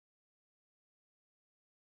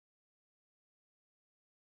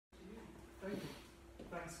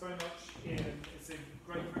very much, Ian. It's a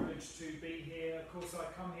great privilege to be here. Of course, I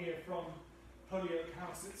come here from Holyoke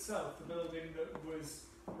House itself, the building that was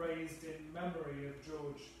raised in memory of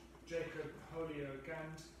George Jacob Holyoke.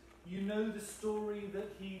 And you know the story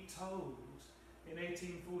that he told. In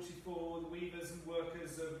 1844, the weavers and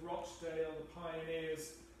workers of Rochdale, the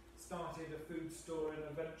pioneers, started a food store in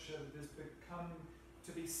a venture that has become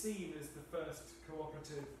to be seen as the first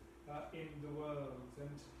cooperative in the world. And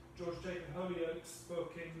George Jacob Holyoke's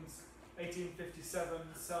book in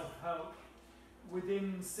 1857, Self-Help,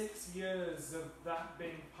 within 6 years of that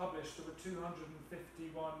being published, there were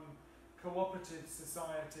 251 cooperative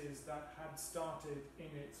societies that had started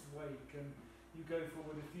in its wake. And you go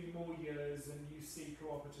forward a few more years and you see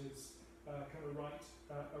cooperatives kind of right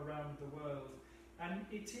around the world. And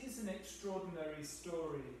it is an extraordinary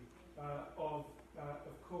story, of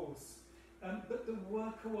course. But there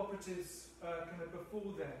were cooperatives kind of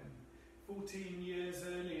before then. 14 years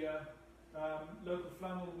earlier, local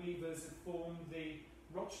flannel weavers had formed the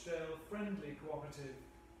Rochdale Friendly Cooperative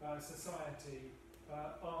Society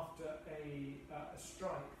after a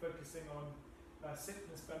strike focusing on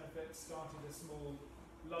sickness benefits, started a small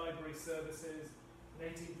library services. In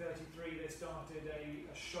 1833 they started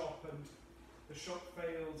a shop, and the shop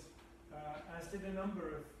failed, as did a number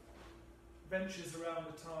of ventures around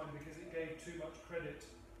the time because it gave too much credit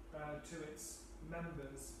to its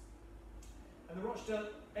members. And the Rochdale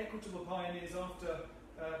Equitable Pioneers, after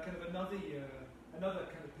kind of another year, another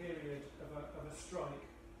kind of period of a strike,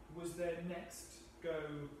 was their next go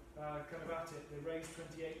kind of at it. They raised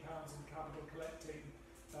 £28 in capital, collecting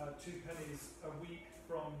 2 pennies a week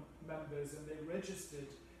from members, and they registered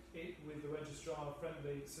it with the Registrar of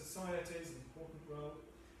Friendly Societies, an important role,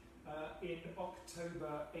 in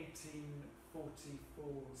October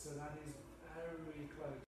 1844. So that is very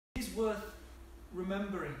close. It is worth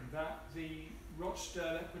remembering that the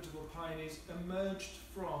Rochdale Equitable Pioneers emerged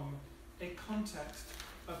from a context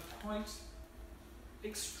of quite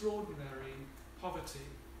extraordinary poverty.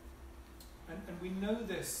 And we know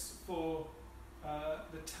this for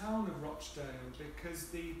the town of Rochdale because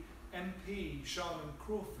the MP, Sharman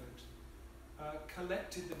Crawford,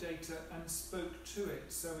 collected the data and spoke to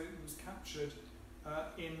it, so it was captured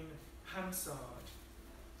in Hansard.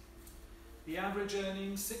 The average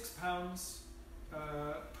earning £6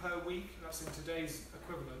 per week, that's in today's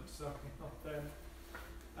equivalent, so not then.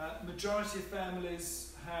 Majority of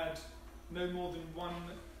families had no more than 1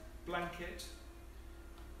 blanket.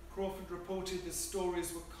 Crawford reported the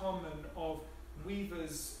stories were common of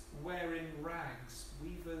weavers wearing rags.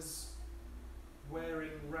 Weavers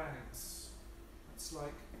wearing rags. That's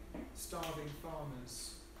like starving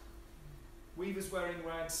farmers. Weavers wearing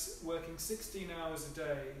rags, working 16 hours a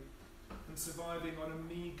day and surviving on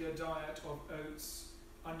a meagre diet of oats,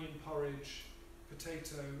 onion porridge,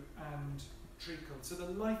 potato and treacle. So the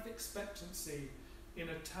life expectancy in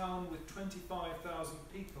a town with 25,000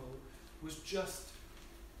 people was just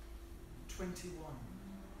 21.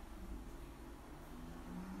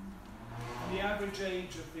 And the average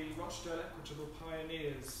age of the Rochdale Equitable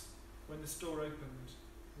Pioneers when the store opened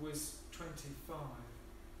was 25.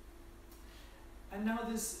 And now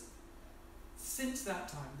since that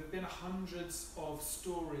time, there have been hundreds of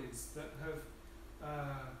stories that have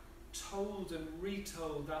told and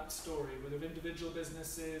retold that story, whether of individual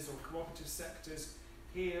businesses or cooperative sectors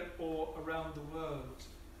here or around the world.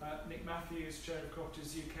 Nick Matthews, Chair of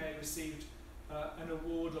Cooperatives UK, received an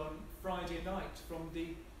award on Friday night from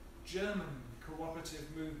the German cooperative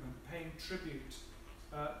movement, paying tribute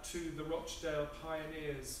to the Rochdale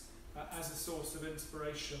pioneers as a source of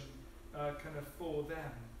inspiration kind of for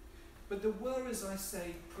them. But there were, as I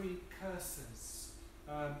say, precursors,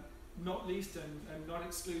 not least and not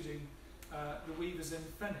excluding the weavers in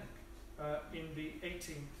Fenwick in the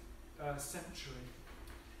 18th century.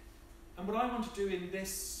 And what I want to do in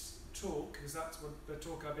this talk, because that's what the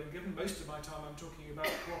talk I've been given, most of my time I'm talking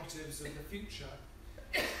about cooperatives of the future,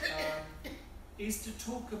 is to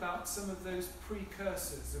talk about some of those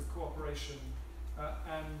precursors of cooperation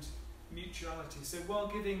and mutuality. So while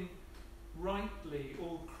giving rightly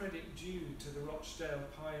all credit due to the Rochdale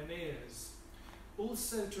pioneers,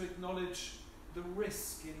 also to acknowledge the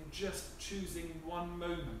risk in just choosing one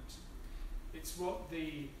moment. It's what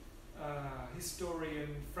the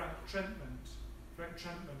historian Frank Trentman,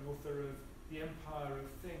 author of The Empire of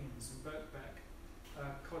Things in Birkbeck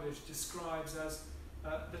College, describes as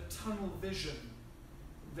the tunnel vision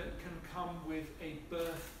that can come with a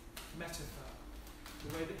birth metaphor.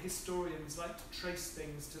 The way that historians like to trace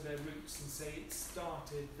things to their roots and say it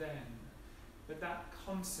started then, but that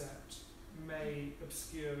concept may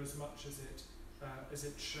obscure as much as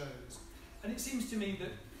it shows. And it seems to me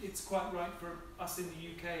that it's quite right for us in the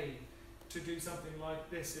UK to do something like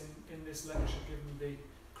this in this lecture, given the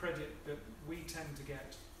credit that we tend to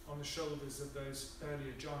get on the shoulders of those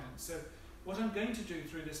earlier giants. So what I'm going to do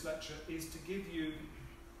through this lecture is to give you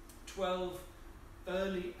 12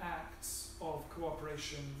 early acts of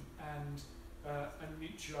cooperation and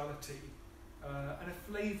mutuality, and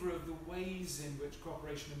a flavour of the ways in which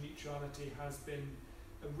cooperation and mutuality has been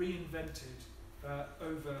reinvented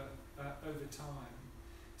over time.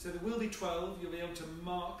 So there will be 12. You'll be able to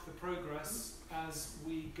mark the progress as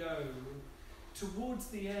we go. Towards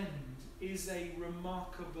the end is a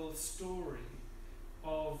remarkable story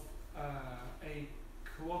of a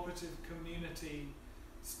cooperative community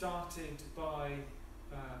started by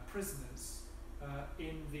prisoners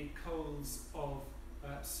in the coals of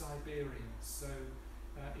Siberia. So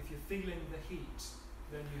if you're feeling the heat,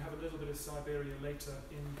 then you have a little bit of Siberia later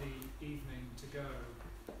in the evening to go.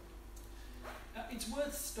 It's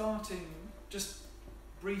worth starting just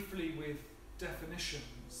briefly with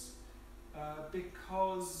definitions,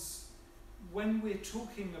 because when we're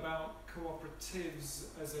talking about cooperatives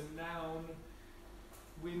as a noun,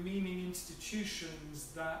 we're meaning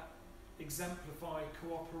institutions that exemplify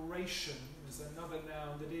cooperation as another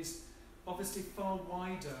noun that is obviously far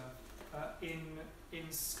wider in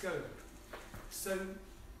scope. So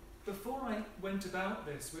before I went about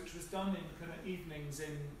this, which was done in kind of evenings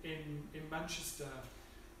in Manchester,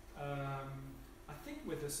 I think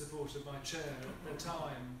with the support of my chair at the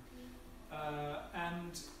time,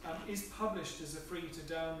 and is published as a free to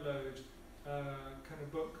download kind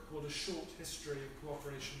of book called A Short History of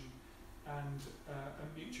Cooperation and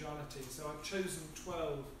Mutuality. So I've chosen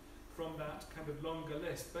 12 from that kind of longer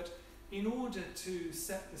list. But in order to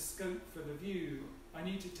set the scope for the view, I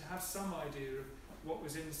needed to have some idea of what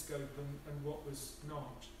was in scope and what was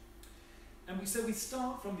not. And so we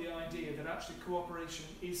start from the idea that actually cooperation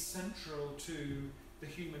is central to the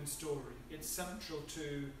human story. It's central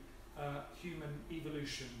to human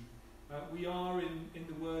evolution. We are, in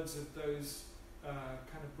the words of those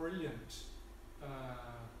kind of brilliant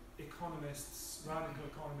economists, radical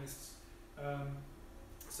economists,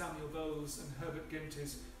 Samuel Bowles and Herbert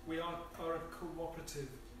Gintis, we are a cooperative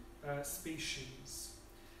species.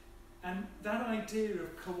 And that idea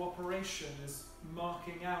of cooperation as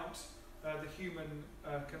marking out the human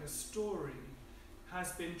kind of story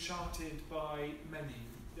has been charted by many.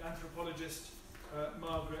 The anthropologist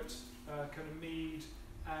Margaret kind of Mead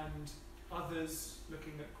and others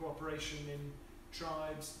looking at cooperation in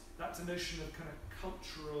tribes. That's a notion of kind of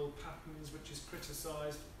cultural patterns which is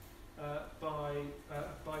criticised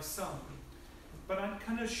by some. But I'd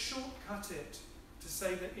kind of shortcut it to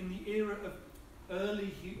say that in the era of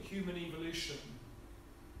early human evolution,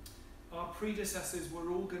 our predecessors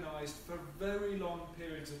were organised for very long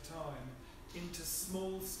periods of time into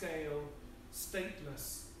small-scale,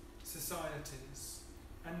 stateless societies.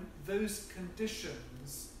 And those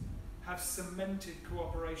conditions have cemented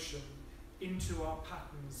cooperation into our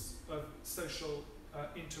patterns of social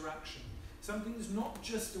interaction. Something that's not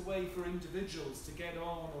just a way for individuals to get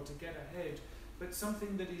on or to get ahead, but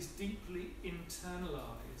something that is deeply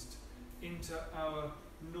internalised into our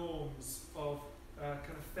norms of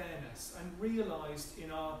kind of fairness and realised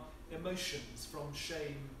in our emotions from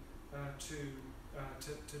shame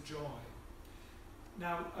to joy.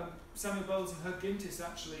 Now, Samuel Bowles and Herb Gintis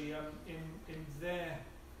actually, in their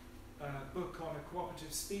book on a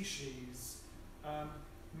cooperative species,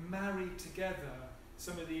 married together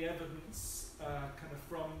some of the evidence kind of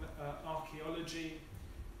from archaeology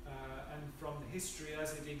and from history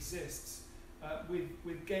as it exists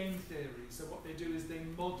with game theory. So what they do is they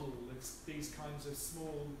model these kinds of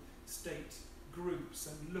small state groups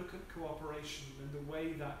and look at cooperation and the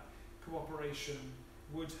way that cooperation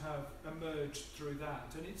would have emerged through that.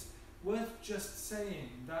 And it's worth just saying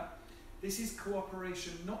that this is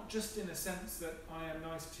cooperation not just in a sense that I am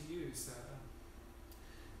nice to you, sir,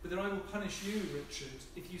 but that I will punish you, Richard,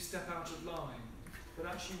 if you step out of line. But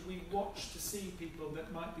actually we watch to see people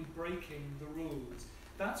that might be breaking the rules.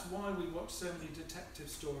 That's why we watch so many detective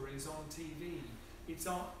stories on TV. It's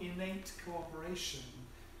our innate cooperation,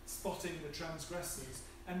 spotting the transgressors,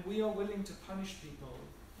 and we are willing to punish people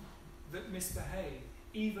that misbehave,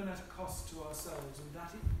 even at a cost to ourselves, and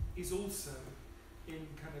that is also, in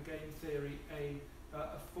kind of game theory,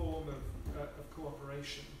 a form of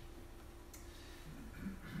cooperation.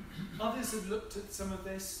 Others have looked at some of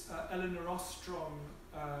this. Eleanor Ostrom,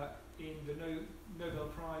 in the Nobel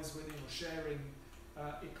Prize winning or sharing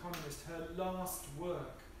economist, her last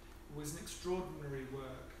work was an extraordinary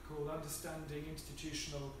work called Understanding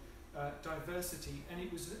Institutional Diversity, and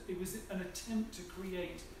it was an attempt to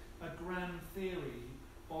create a grand theory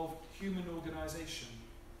of human organisation.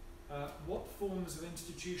 What forms of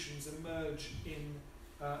institutions emerge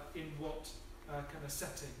in what kind of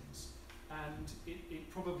settings, and it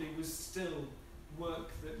probably was still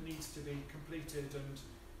work that needs to be completed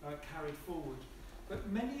and carried forward. But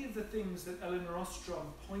many of the things that Elinor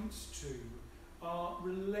Ostrom points to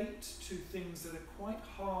relate to things that are quite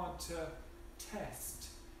hard to test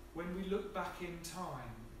when we look back in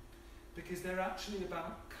time, because they're actually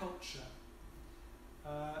about culture.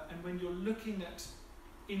 And when you're looking at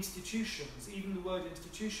institutions, even the word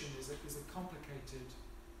institution is a complicated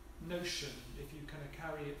notion if you kind of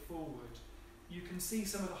carry it forward. You can see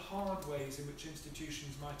some of the hard ways in which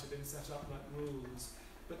institutions might have been set up, like rules,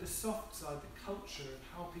 but the soft side, the culture of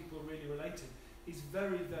how people really related, is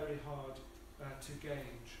very, very hard to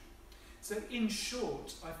gauge. So in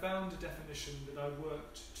short, I found a definition that I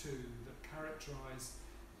worked to that characterised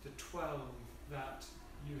the 12 that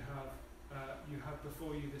you have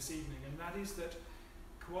before you this evening, and that is that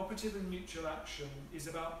cooperative and mutual action is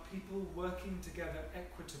about people working together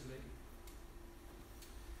equitably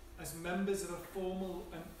as members of a formal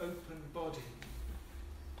and open body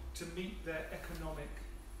to meet their economic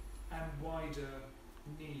and wider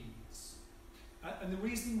needs. And the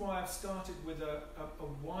reason why I've started with a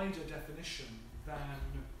wider definition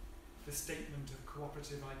than the statement of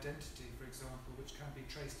cooperative identity, for example, which can be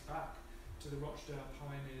traced back to the Rochdale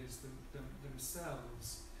pioneers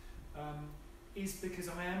themselves, is because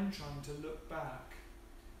I am trying to look back,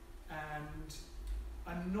 and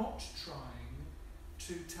I'm not trying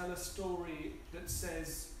to tell a story that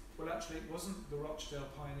says, well, actually it wasn't the Rochdale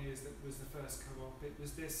pioneers that was the first co-op, it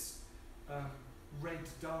was this red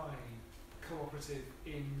dye cooperative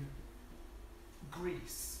in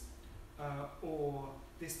Greece, or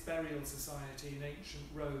this burial society in ancient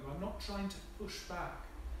Rome. I'm not trying to push back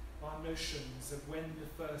our notions of when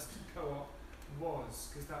the first co-op was,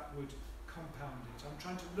 because that would compound it. I'm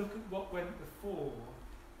trying to look at what went before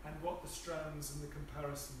and what the strands and the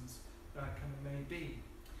comparisons kind of may be.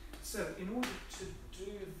 So in order to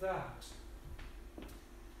do that,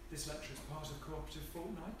 this lecture is part of Cooperative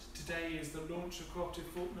Fortnight. Today is the launch of Cooperative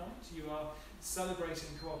Fortnight. You are celebrating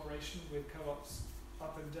cooperation with co-ops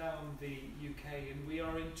up and down the UK, and we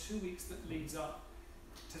are in 2 weeks that leads up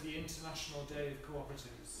to the International Day of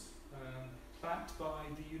Cooperatives, backed by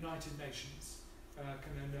the United Nations,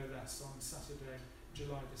 no less, on Saturday,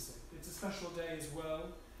 July the 6th. It's a special day as well,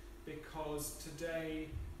 because today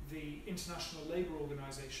the International Labour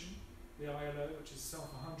Organization, the ILO, which is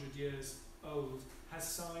itself 100 years old, has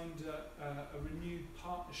signed a renewed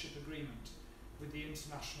partnership agreement with the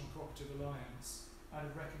International Cooperative Alliance out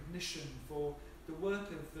of recognition for the work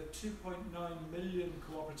of the 2.9 million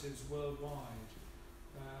cooperatives worldwide,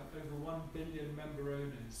 over 1 billion member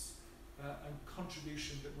owners, and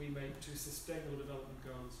contribution that we make to sustainable development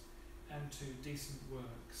goals and to decent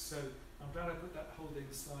work. So I'm glad I put that holding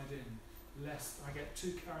slide in, lest I get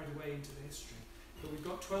too carried away into the history. But we've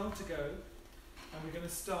got 12 to go, and we're going to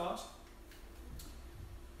start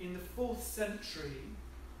in the 4th century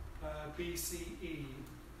BCE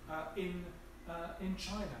in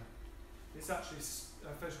China. This actually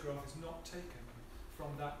photograph is not taken from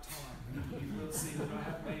that time. You will see that I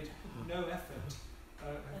have made no effort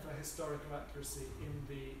for historical accuracy in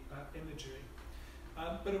the imagery.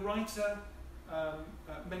 But a writer,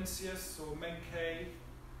 Mencius or Menkei,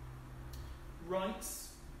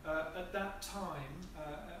 writes at that time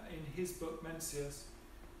in his book Mencius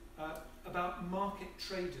about market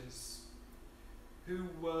traders who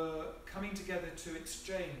were coming together to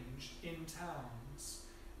exchange in towns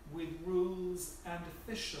with rules and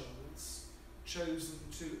officials chosen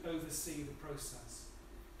to oversee the process.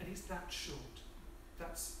 And it's that short.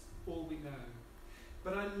 That's all we know.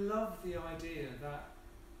 But I love the idea that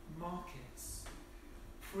markets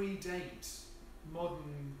predate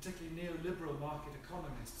modern, particularly neoliberal market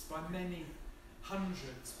economists by many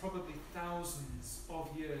hundreds, probably thousands of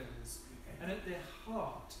years. And at their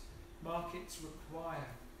heart, markets require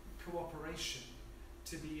cooperation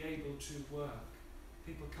to be able to work.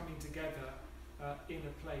 People coming together in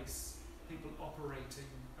a place, people operating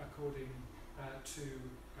according to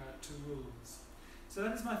rules. So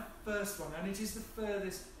that is my first one, and it is the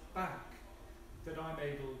furthest back that I'm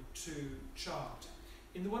able to chart.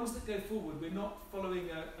 In the ones that go forward, we're not following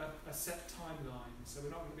a set timeline, so we're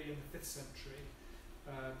not going to be in the 5th century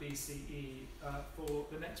BCE for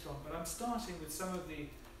the next one, but I'm starting with some of the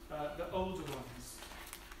older ones.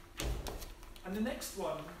 And the next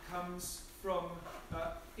one comes from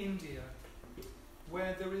India,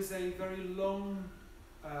 where there is a very long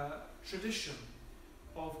tradition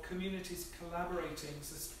of communities collaborating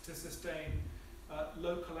to sustain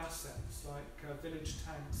local assets like village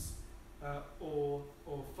tanks or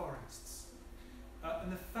forests.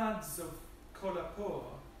 And the fads of Co-operative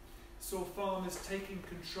saw farmers taking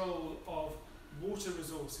control of water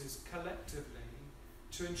resources collectively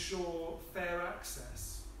to ensure fair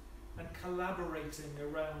access and collaborating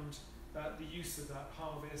around the use of that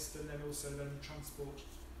harvest and then also then transport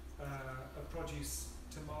of produce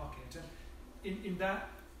to market. And in that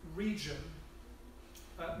region,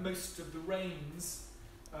 most of the rains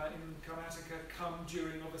in Karnataka come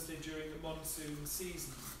obviously during the monsoon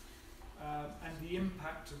season, and the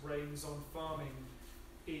impact of rains on farming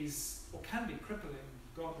is, or can be, crippling,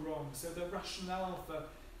 gone wrong. So the rationale for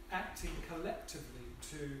acting collectively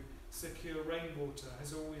to secure rainwater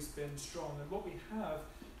has always been strong. And what we have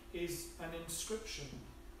is an inscription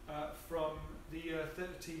from the year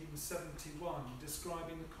 1371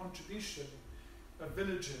 describing the contribution of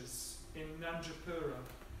villagers in Nanjapura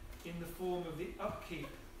in the form of the upkeep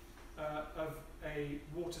of a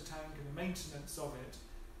water tank and the maintenance of it,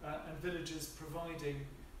 and villagers providing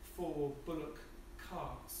for bullock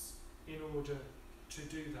carts in order to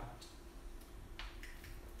do that.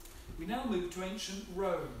 We now move to ancient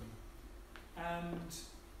Rome, and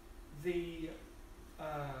the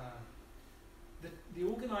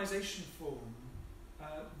organisation form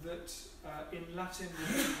that in Latin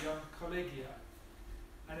would be collegia,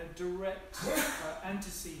 and a direct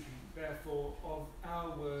antecedent, therefore, of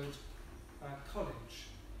our word college,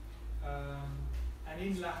 and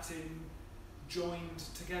in Latin joined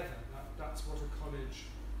together. That's what a college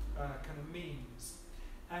kind of means.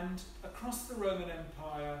 And across the Roman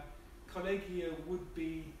Empire, collegia would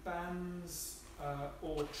be bands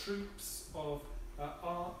or troops of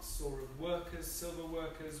arts or of workers, silver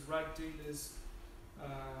workers, rag dealers,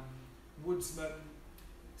 woodsmen.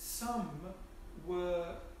 Some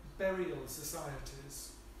were burial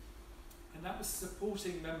societies, and that was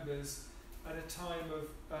supporting members at a time of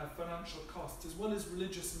financial cost as well as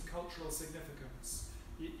religious and cultural significance.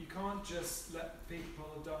 You can't just let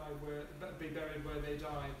people be buried where they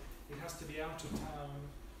die. It has to be out of town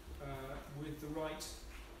with the right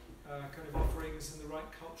kind of offerings and the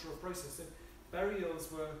right cultural process. So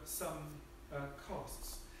burials were some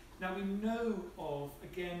costs. Now we know of,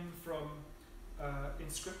 again from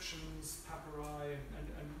inscriptions, papyri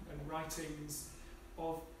and writings,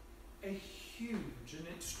 of a huge and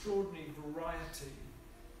extraordinary variety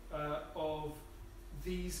of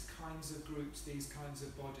these kinds of groups, these kinds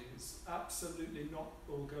of bodies, absolutely not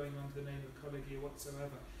all going under the name of collegia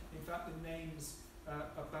whatsoever. In fact, the names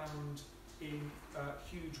abound in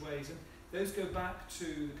huge ways, and those go back to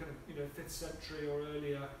the kind of 5th century or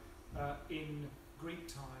earlier in Greek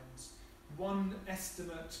times. One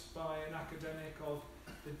estimate by an academic of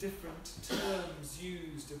the different terms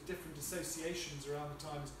used of different associations around the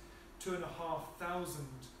times, 2,500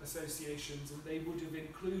 associations, and they would have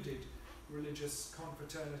included religious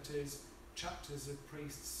confraternities, chapters of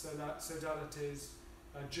priests, sodalities,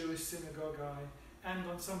 Jewish synagogae, and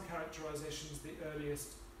on some characterizations, the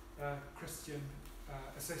earliest Christian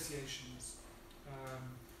associations.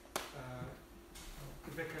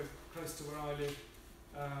 The vicar close to where I live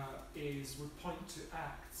would point to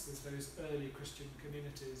Acts as those early Christian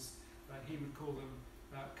communities. He would call them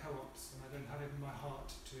co-ops, and I don't have it in my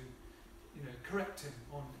heart to correct him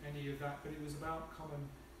on any of that, but it was about common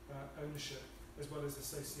ownership as well as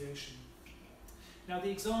association. Now the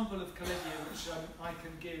example of collegia which I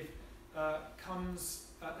can give comes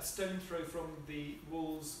a stone throw from the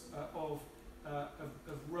walls of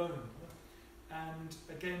Rome, and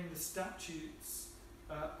again the statutes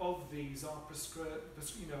of these are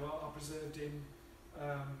preserved in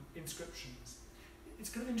inscriptions. It's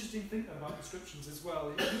kind of interesting thing about inscriptions as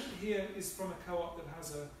well. Here is from a co-op that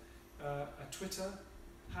has a Twitter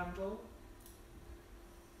handle.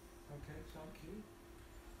 Okay, thank you.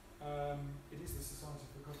 It is the Society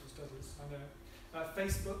for Gospel Studies, I know.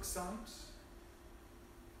 Facebook site.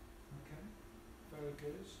 Okay, very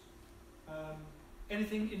good.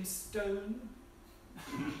 Anything in stone?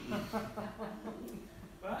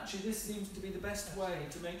 Well, actually, this seems to be the best way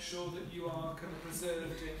to make sure that you are kind of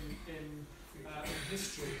preserved in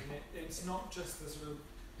history. And it's not just the sort of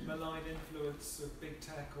malign influence of big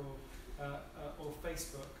tech or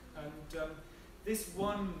Facebook. And this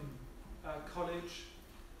one college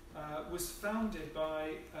was founded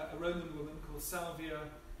by a Roman woman called Salvia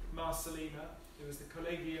Marcellina. It was the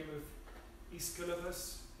Collegium of Aesculapius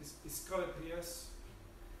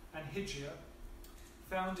and Hygia,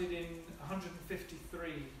 founded in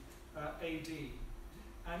 153 AD.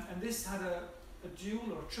 And this had a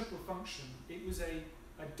dual or a triple function. It was a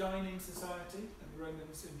dining society, and the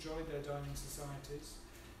Romans enjoyed their dining societies,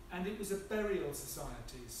 And it was a burial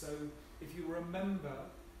society, so if you were a member,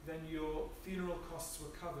 then your funeral costs were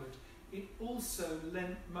covered. It also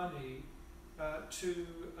lent money to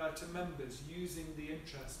members using the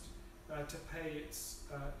interest to pay its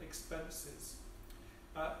expenses.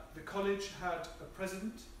 The college had a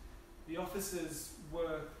president. The officers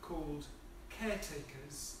were called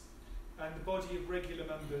caretakers, and the body of regular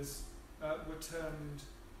members were termed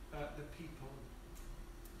the people.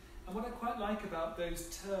 And what I quite like about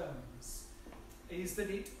those terms is that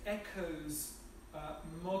it echoes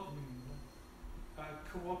modern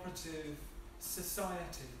cooperative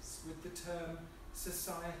societies with the term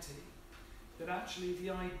society. That actually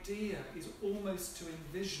the idea is almost to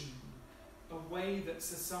envision a way that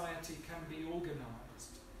society can be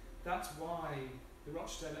organised. That's why the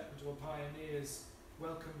Rochdale Equitable Pioneers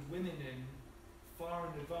welcomed women in far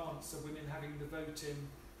in advance of women having the vote in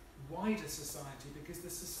wider society, because the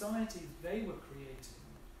society they were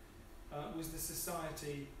creating was the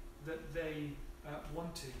society that they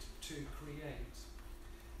wanted to create.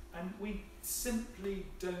 And we simply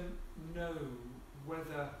don't know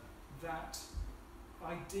whether that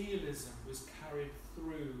idealism was carried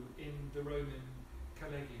through in the Roman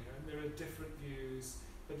collegia, and there are different views,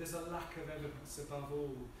 but there's a lack of evidence above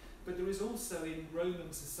all. But there is also in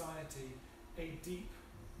Roman society a deep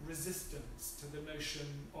resistance to the notion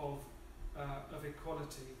of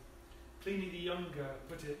equality. Pliny the Younger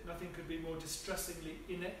put it, nothing could be more distressingly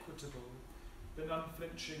inequitable than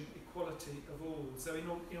unflinching equality of all. So in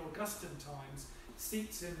Augustan times,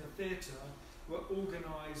 seats in the theatre were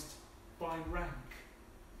organised by rank.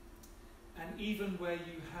 And even where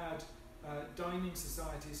you had dining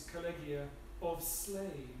societies, collegia, of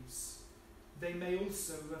slaves, they may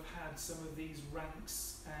also have had some of these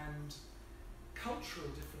ranks and cultural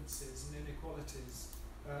differences and inequalities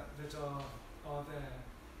that are there.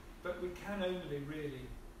 But we can only really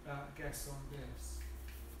guess on this.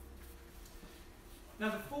 Now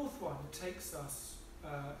the fourth one takes us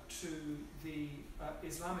to the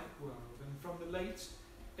Islamic world, and from the late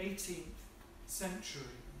 18th century,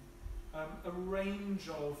 a range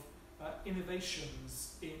of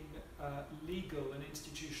innovations in legal and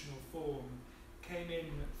institutional form came in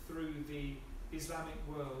through the Islamic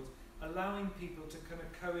world, allowing people to kind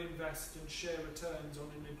of co-invest and share returns on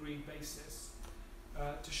an agreed basis,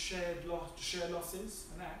 to share losses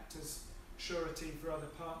and act as surety for other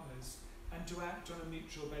partners, and to act on a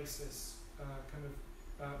mutual basis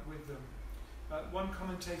with them. One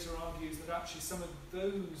commentator argues that actually some of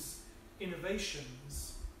those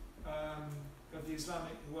innovations of the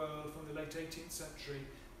Islamic world from the late 18th century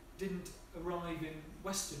didn't arrive in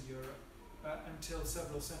Western Europe until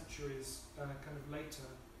several centuries later.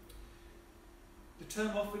 The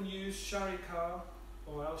term often used, sharika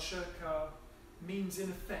or al-shirka, means in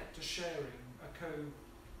effect a sharing, a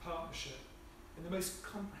co-partnership. In the most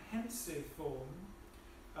comprehensive form,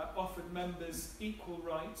 offered members equal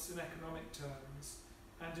rights in economic terms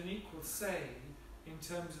and an equal say in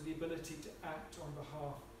terms of the ability to act on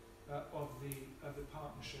behalf of the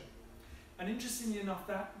partnership. And interestingly enough,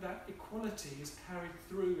 that equality is carried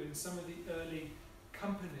through in some of the early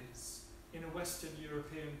companies in a Western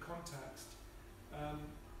European context.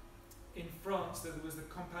 In France, there was the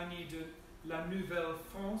Compagnie de la Nouvelle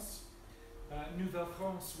France. Nouvelle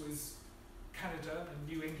France was Canada and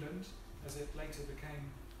New England, as it later became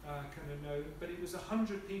known, but it was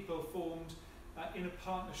 100 people formed in a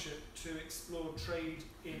partnership to explore trade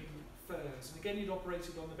in furs. And again, it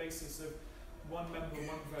operated on the basis of one member,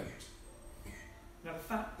 one vote. Now, the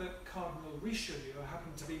fact that Cardinal Richelieu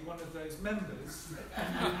happened to be one of those members,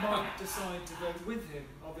 and you might decide to vote with him,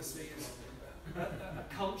 obviously is a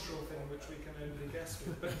cultural thing which we can only guess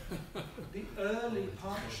with. But the early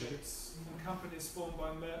partnerships and companies formed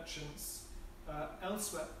by merchants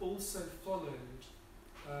elsewhere also followed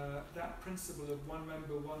that principle of one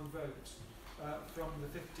member, one vote from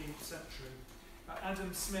the 15th century.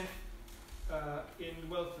 Adam Smith, in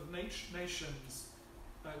Wealth of Nations,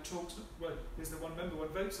 talks, well, there's the one member, one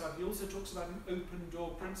vote side. He also talks about an open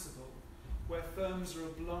door principle, where firms are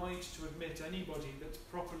obliged to admit anybody that's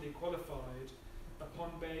properly qualified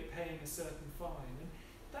upon paying a certain fine. And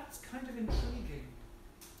that's kind of intriguing,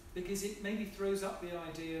 because it maybe throws up the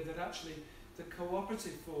idea that actually the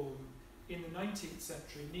cooperative form in the 19th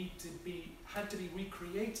century had to be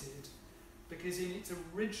recreated, because in its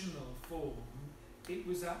original form it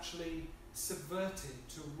was actually subverted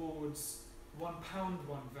towards £1,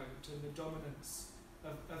 one vote and the dominance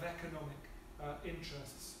of economic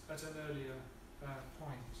interests at an earlier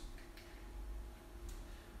point.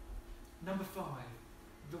 Number 5,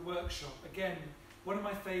 the workshop. Again, one of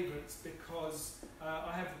my favourites because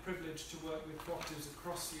I have the privilege to work with cooperatives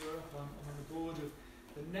across Europe. I'm on the board of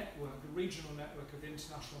the network, the regional network of the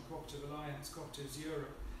International Cooperative Alliance, Cooperatives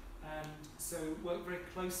Europe, and so work very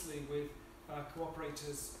closely with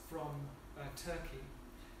cooperators from Turkey.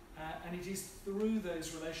 And it is through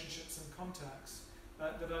those relationships and contacts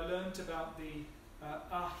that I learned about the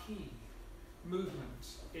Ahi movement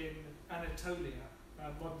in Anatolia,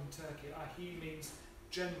 modern Turkey. Ahi means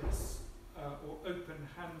generous or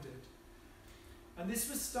open-handed. And this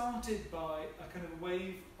was started by a kind of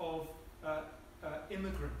wave of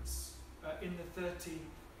immigrants in the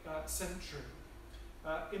 13th century.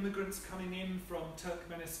 Immigrants coming in from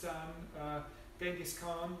Turkmenistan. Genghis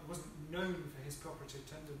Khan wasn't known for his cooperative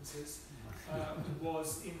tendencies,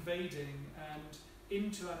 was invading, and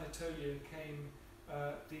into Anatolia came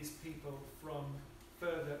these people from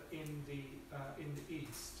further in the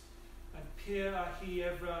east. And Pierre Ahi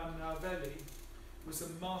Evran Narveli was a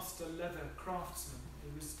master leather craftsman. He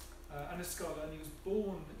was and a scholar, and he was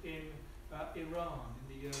born in Iran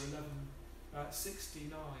in the year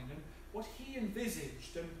 1169. And what he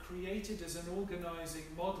envisaged and created as an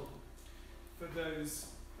organising model for those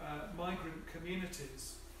migrant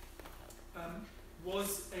communities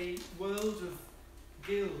was a world of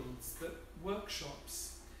guilds,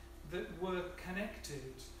 workshops that were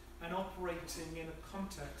connected and operating in a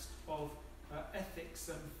context of ethics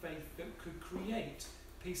and faith that could create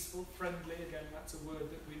peaceful, friendly, again that's a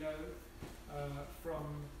word that we know from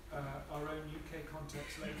our own UK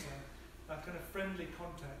context later, a kind of friendly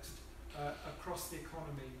context across the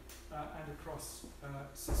economy and across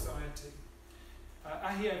society.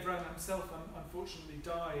 Ahi Evran himself unfortunately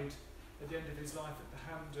died at the end of his life at the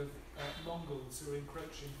hand of Mongols who were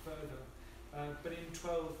encroaching further, but in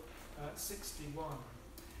 1261.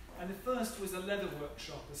 And the first was a leather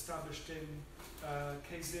workshop established in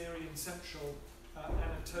Kayseri in central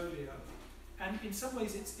Anatolia. And in some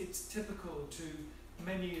ways it's typical to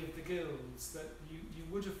many of the guilds that you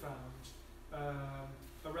would have found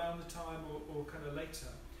around the time or kind of later.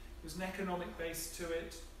 There was an economic base to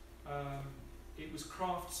it. It was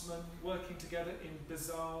craftsmen working together in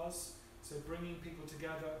bazaars, so bringing people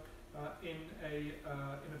together in a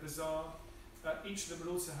bazaar. Each of them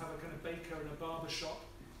would also have a kind of baker and a barber shop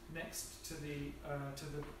next to the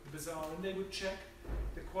bazaar, and they would check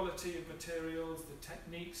the quality of materials, the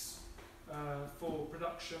techniques for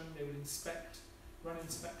production. They would run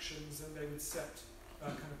inspections, and they would set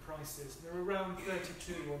kind of prices. And there were around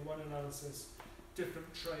 32 on one analysis,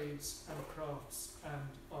 different trades and crafts and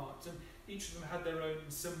arts, and each of them had their own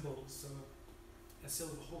symbols. So a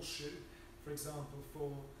silver horseshoe, for example,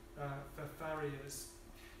 for farriers.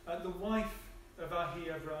 The wife of Ahi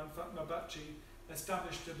Evran, Fatma Bachi,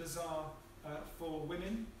 established a bazaar for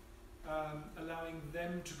women, allowing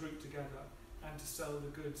them to group together and to sell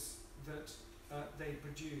the goods that they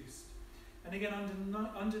produced. And again,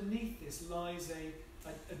 underneath this lies a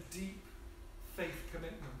deep faith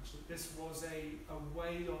commitment. This was a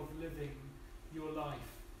way of living your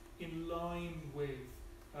life in line with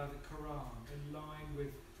the Quran, in line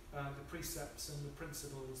with the precepts and the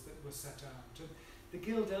principles that were set out. And the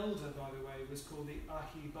guild elder, by the way, was called the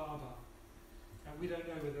Ahi Baba. And we don't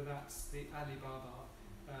know whether that's the Ali Baba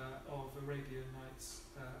of Arabian Nights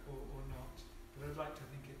or not, but I'd like to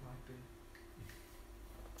think it might be.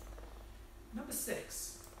 Number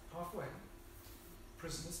 6, halfway,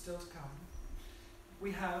 prisoners still to come,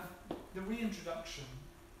 we have the reintroduction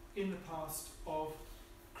in the past of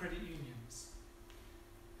credit unions.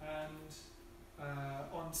 And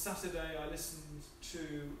on Saturday I listened to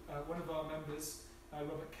one of our members,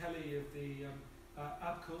 Robert Kelly of the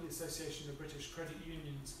ABCUL, the Association of British Credit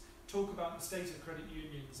Unions, talk about the state of credit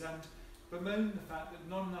unions and bemoan the fact that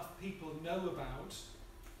not enough people know about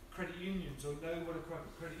credit unions or know what a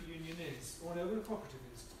credit union is, or know what a cooperative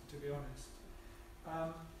is, to be honest.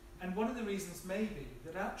 And one of the reasons may be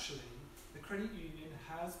that actually the credit union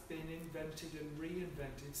has been invented and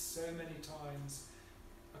reinvented so many times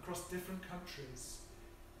across different countries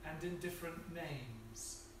and in different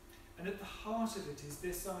names. And at the heart of it is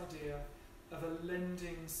this idea of a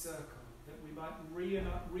lending circle, that we might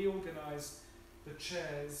reorganise the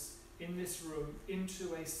chairs in this room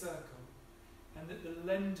into a circle, and that the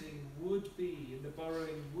lending would be, and the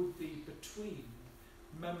borrowing would be between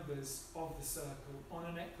members of the circle on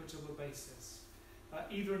an equitable basis,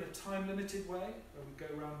 either in a time-limited way, where we go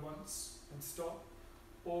around once and stop,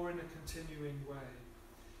 or in a continuing way.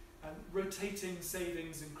 And rotating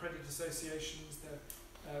savings and credit associations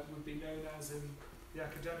that would be known as in the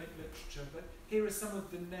academic literature, but here are some of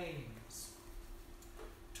the names.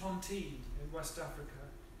 Tontine in West Africa,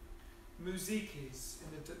 Muzikis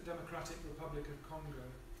in the Democratic Republic of Congo,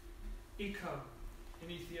 Iko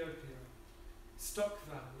in Ethiopia,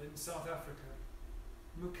 Stokvel in South Africa,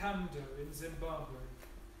 Mukando in Zimbabwe,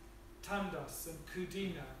 Tandas and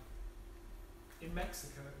Kudina in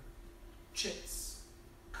Mexico, Chits,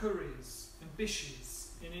 Kuris and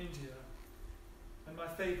Bishis in India, and my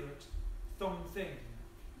favourite, Thong Thing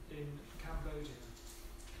in Cambodia.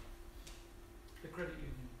 The credit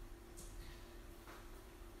union.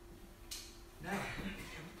 Now,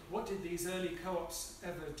 what did these early co-ops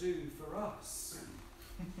ever do for us?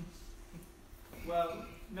 Well,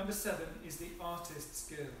 number 7 is the Artists'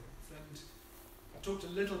 Guild, and I talked a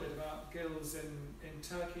little bit about guilds in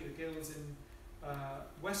Turkey. The guilds in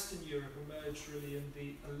Western Europe emerged really in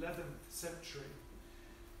the 11th century,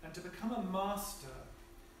 and to become a master,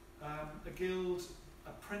 a guild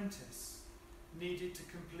apprentice needed to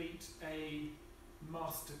complete a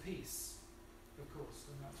masterpiece, of course,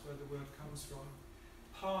 and that's where the word comes from,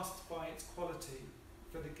 passed by its quality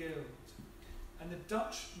for the guild. And the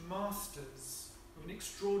Dutch masters were an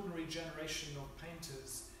extraordinary generation of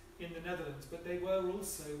painters in the Netherlands, but they were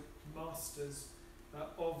also masters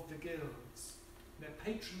of the guilds. Their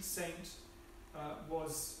patron saint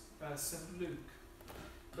was St. Luke.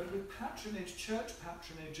 But with patronage, church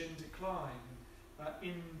patronage in decline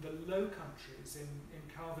in the Low Countries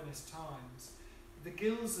in Calvinist times, the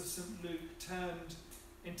guilds of St. Luke turned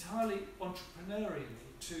entirely entrepreneurially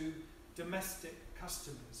to domestic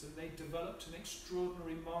customers, and they developed an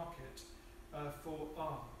extraordinary market for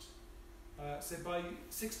art. So by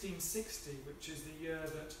 1660, which is the year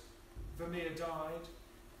that Vermeer died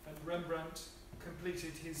and Rembrandt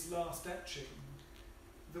completed his last etching,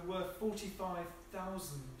 there were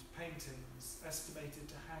 45,000 paintings estimated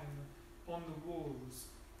to hang on the walls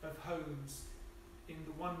of homes in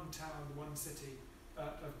the one town, the one city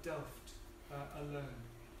of Delft alone.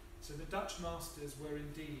 So the Dutch masters were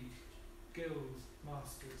indeed guild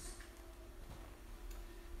masters.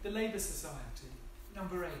 The Labour Society,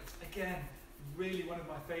 number 8, again, really one of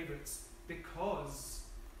my favourites, because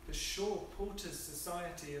the Shaw Porters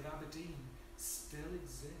Society of Aberdeen still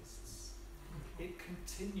exists. It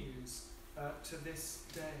continues to this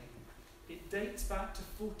day. It dates back to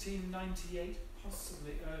 1498,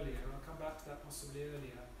 possibly earlier. I'll come back to that possibly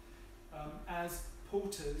earlier, as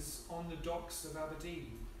porters on the docks of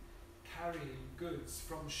Aberdeen, carrying goods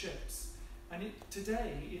from ships. And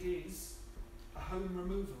today it is a home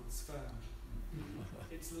removals firm.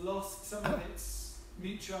 It's lost some of its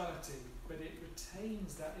mutuality, but it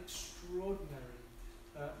retains that extraordinary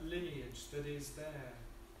lineage that is there.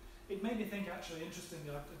 It made me think, actually,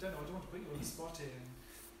 interestingly, I don't want to put you on the spot here,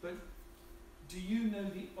 but do you know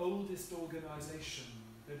the oldest organisation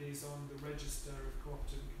that is on the register of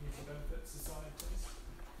cooperative and community benefit societies?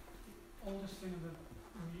 The oldest thing on the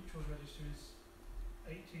mutual register is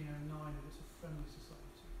 1809, and it's a friendly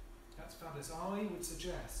society. That's fabulous. I would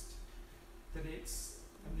suggest that it's,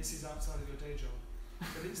 and this is outside of your day job,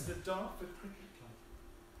 that it's the Dartford Cricket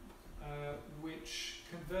Club, which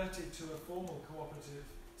converted to a formal cooperative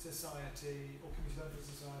society or community benefit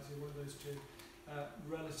society, one of those two,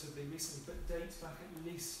 relatively recently, but dates back at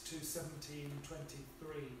least to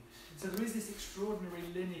 1723. So there is this extraordinary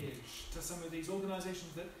lineage to some of these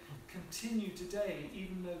organisations that continue today,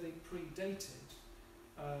 even though they predated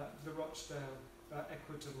the Rochdale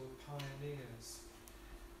Equitable Pioneers.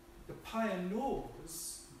 The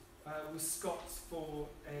Pioneers was Scots for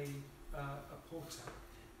a porter,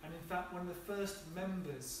 and in fact one of the first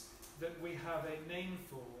members that we have a name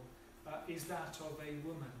for is that of a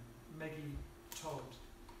woman, Meggie Todd,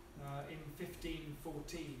 in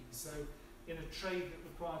 1514. So in a trade that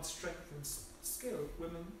required strength and skill,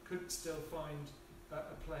 women could still find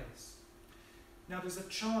a place. Now there's a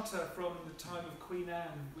charter from the time of Queen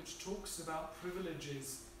Anne which talks about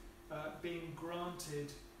privileges being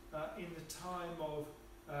granted in the time of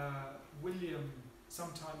William,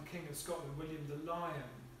 sometime King of Scotland, William the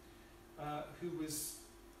Lion, who was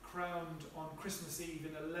crowned on Christmas Eve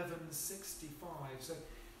in 1165. So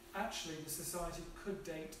actually the society could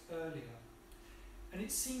date earlier. And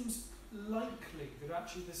it seems likely that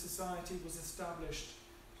actually the society was established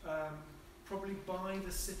probably by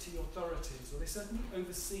the city authorities, or they certainly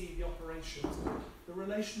oversee the operations. The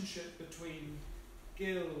relationship between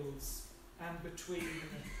guilds and between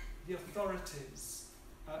the authorities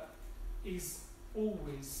is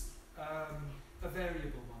always a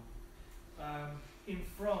variable one. In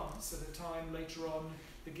France, at a time later on,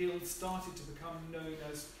 the guilds started to become known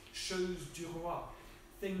as choses du roi,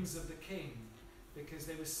 things of the king, because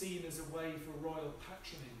they were seen as a way for royal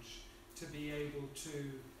patronage to be able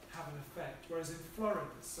to have an effect. Whereas in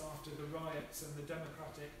Florence, after the riots and the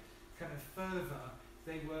democratic kind of fervour,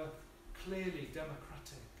 they were clearly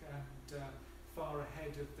democratic and far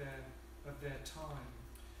ahead of their time.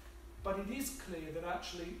 But it is clear that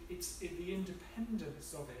actually the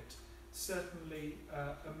independence of it certainly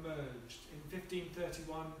emerged. In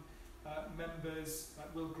 1531, members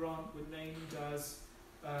like Will Grant were named as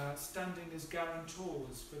standing as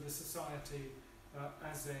guarantors for the society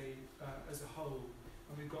as a whole,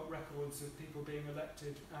 and we've got records of people being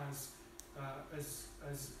elected as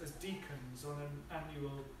deacons on an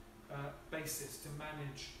annual basis to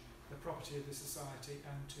manage the property of the society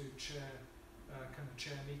and to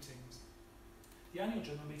chair meetings. The annual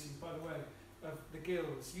general meetings, by the way, of the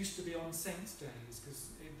guilds used to be on Saints' Days, because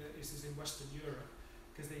this is in Western Europe,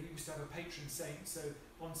 because they used to have a patron saint. So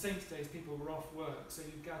on Saints' Days people were off work, so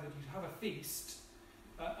you'd have a feast,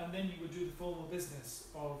 and then you would do the formal business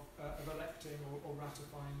of electing or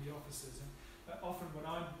ratifying the officers. And often when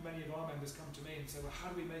many of our members come to me and say, well, how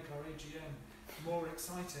do we make our AGM more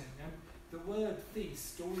exciting? And the word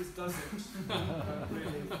feast always does it,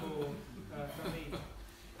 really, for me.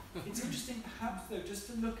 It's interesting, perhaps, though, just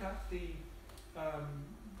to look at the,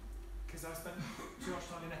 because I spent too much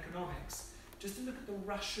time in economics, just to look at the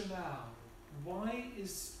rationale. Why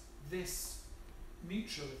is this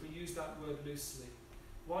mutual, if we use that word loosely?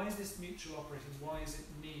 Why is this mutual operating? Why is it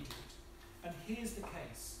needed? And here's the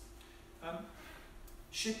case.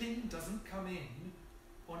 Shipping doesn't come in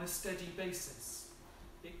on a steady basis.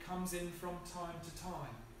 It comes in from time to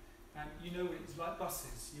time. And you know, it's like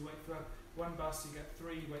buses. You wait for one bus, you get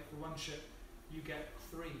 3. You wait for one ship, you get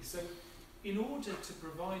 3. So in order to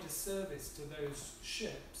provide a service to those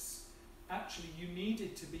ships, actually you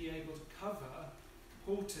needed to be able to cover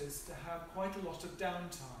porters to have quite a lot of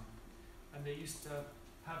downtime. And they used to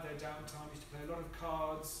have their downtime, used to play a lot of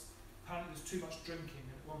cards. Apparently there's too much drinking,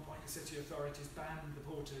 and at one point the city authorities banned the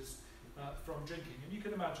porters from drinking. And you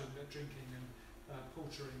can imagine that drinking and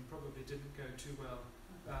portering probably didn't go too well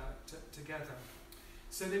together.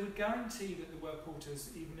 So they would guarantee that there were porters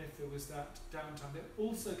even if there was that downtime. They would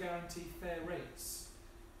also guarantee fair rates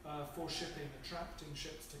for shipping, attracting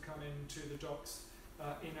ships to come into the docks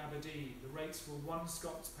in Aberdeen. The rates were 1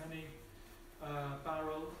 Scots penny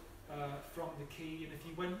barrel from the quay, and if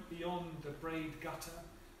you went beyond the Braid Gutter,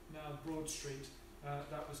 now Broad Street,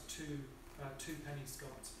 that was 2 penny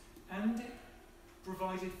Scots. And it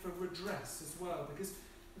provided for redress as well, because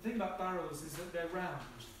the thing about barrels is that they're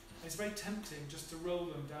round. It's very tempting just to roll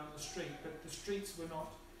them down the street, but the streets were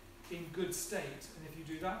not in good state, and if you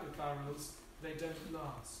do that with barrels, they don't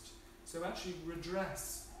last. So actually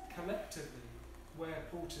redress collectively where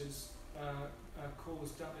porters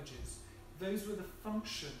cause damages. Those were the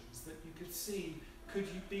functions that you could see could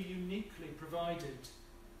be uniquely provided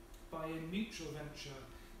by a mutual venture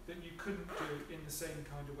that you couldn't do in the same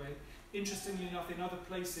kind of way. Interestingly enough, in other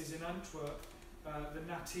places in Antwerp, the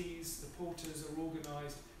natties, the porters, are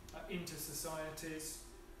organised into societies.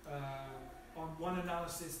 On one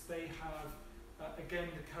analysis, they have, again,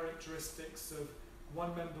 the characteristics of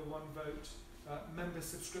 1 member, 1 vote, member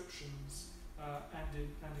subscriptions,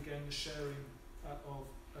 and again, the sharing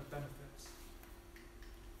of benefits.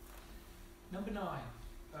 Number 9,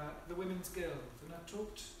 the Women's Guild. And I've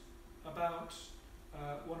talked about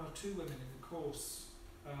 1 or 2 women in the course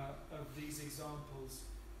of these examples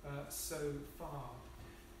so far.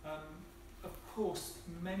 Of course,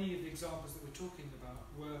 many of the examples that we're talking about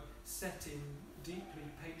were set in deeply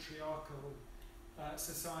patriarchal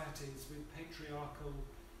societies with patriarchal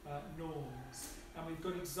norms. And we've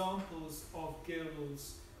got examples of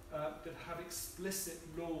guilds that have explicit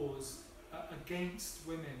laws against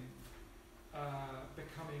women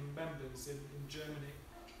becoming members in Germany,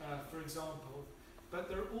 for example. But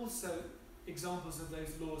there are also examples of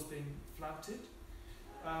those laws being flouted,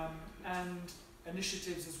 and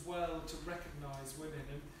initiatives as well to recognise women.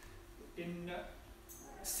 And in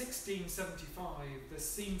 1675, the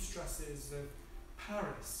seamstresses of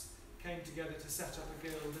Paris came together to set up a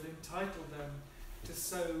guild that entitled them to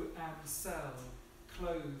sew and sell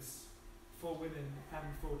clothes for women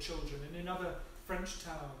and for children. And in other French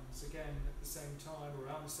towns, again at the same time, or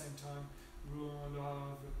around the same time, Rouen, Le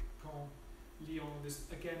Havre, Caen, Lyon, there's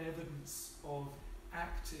again evidence of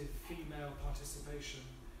active female participation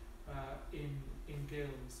in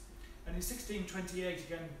guilds. And in 1628,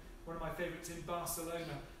 again, one of my favourites, in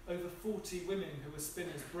Barcelona, over 40 women who were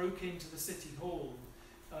spinners broke into the city hall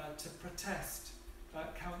to protest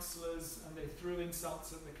councillors, and they threw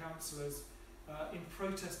insults at the councillors in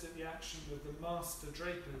protest at the action of the master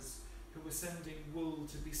drapers who were sending wool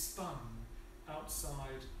to be spun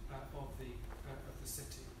outside of the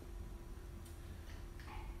city.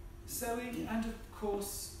 Sewing, and of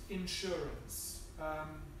course insurance.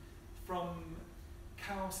 from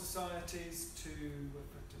cow societies to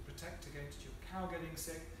protect against your cow getting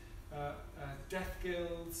sick, death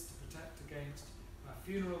guilds to protect against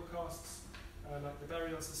funeral costs, like the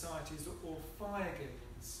burial societies, or fire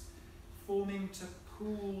guilds, forming to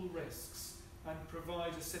pool risks and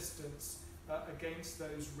provide assistance against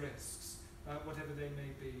those risks, whatever they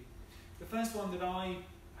may be. The first one that I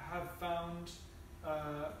have found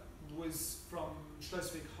was from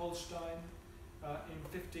Schleswig-Holstein in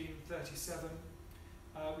 1537.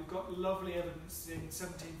 We've got lovely evidence in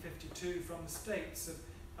 1752 from the States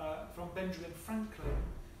from Benjamin Franklin,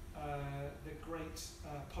 the great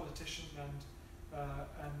politician and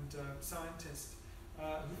scientist,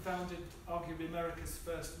 who founded arguably America's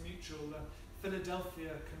first mutual, the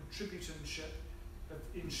Philadelphia Contributorship of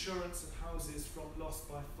Insurance of Houses from Loss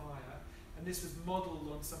by Fire. And this was modelled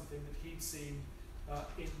on something that he'd seen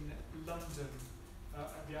in London,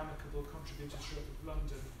 at the Amicable Contributorship of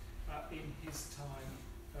London, in his time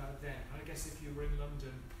then. I guess if you were in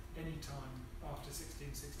London any time after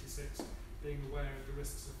 1666, being aware of the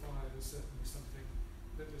risks of fire was certainly something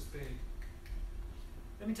that was big.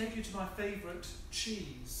 Let me take you to my favourite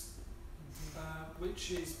cheese,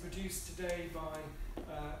 which is produced today by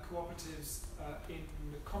cooperatives in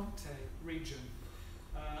the Comté region,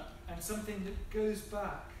 and something that goes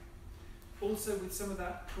back also with some of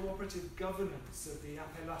that cooperative governance of the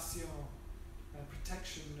appellation,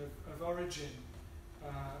 protection of origin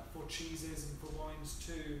for cheeses and for wines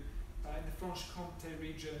too, in the Franche-Comté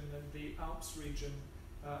region and the Alps region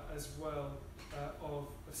as well of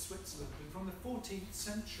Switzerland. And from the 14th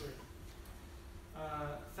century,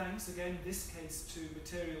 thanks again in this case to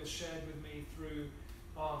materials shared with me through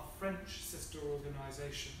our French sister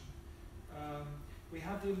organisation, we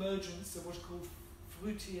have the emergence of what's called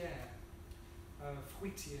fruitière,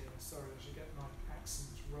 sorry, I should get my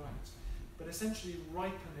accent right, but essentially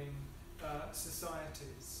ripening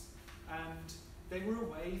societies, and they were a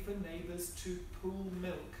way for neighbours to pool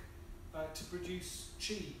milk to produce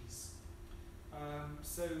cheese.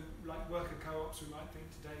 So like worker co-ops, we might think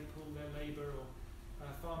today, pool their labour, or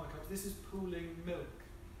farmer co-ops. This is pooling milk,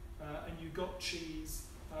 and you got cheese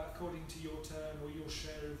according to your turn or your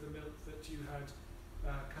share of the milk that you had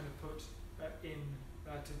kind of put in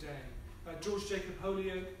today. George Jacob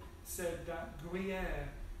Holyoake said that Gruyere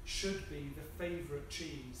should be the favourite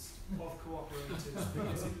cheese of cooperatives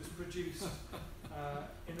because it was produced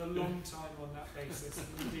in a long time on that basis.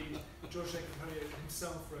 And indeed, George Jacob Holyoake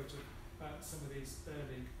himself wrote some of these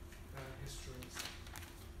early histories.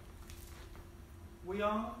 We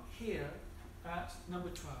are here at number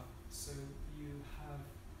 12, so you have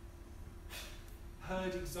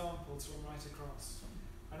heard examples from right across.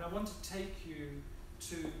 And I want to take you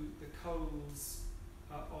to the coals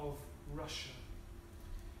of Russia.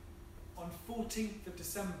 On 14th of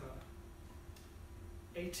December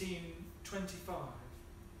 1825,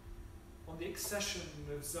 on the accession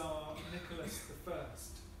of Tsar Nicholas I,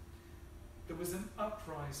 there was an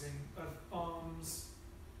uprising of arms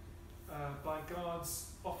by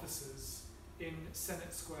Guards officers in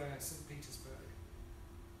Senate Square, St. Petersburg.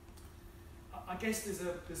 I guess there's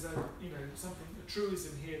a something, a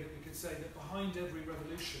truism here that we could say that behind every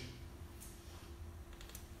revolution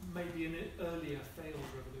may be an earlier failed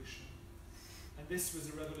revolution. And this was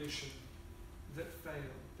a revolution that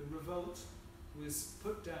failed. The revolt was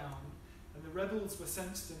put down, and the rebels were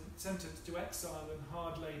sentenced to exile and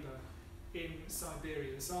hard labour in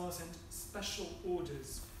Siberia. The Tsar sent special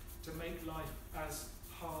orders to make life as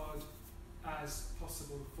hard as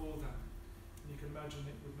possible for them. And you can imagine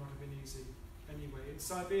it would not have been easy anyway. In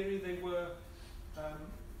Siberia they were,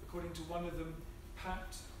 according to one of them,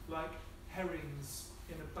 packed like herrings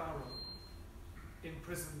in a barrel in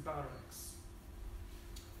prison barracks.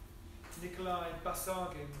 Nikolai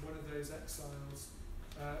Basargin, one of those exiles,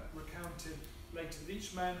 recounted later that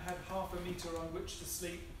each man had half a metre on which to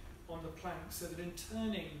sleep on the plank, so that in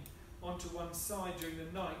turning onto one side during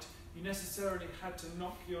the night, you necessarily had to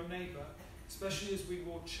knock your neighbour, especially as we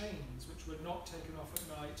wore chains which were not taken off at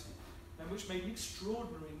night and which made an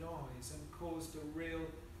extraordinary noise and caused a real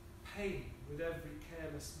pain with every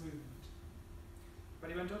careless movement.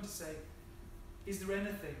 But he went on to say, is there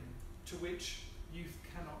anything to which youth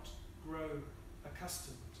cannot grow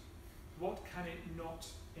accustomed? What can it not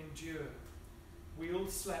endure? We all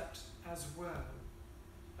slept as well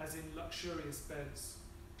as in luxurious beds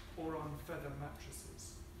or on feather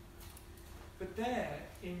mattresses. But there,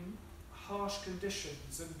 in harsh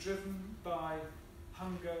conditions and driven by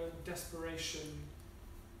hunger, desperation,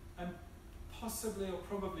 and possibly or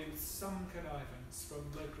probably with some connivance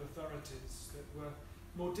from local authorities that were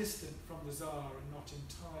more distant from the Tsar and not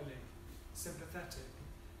entirely sympathetic,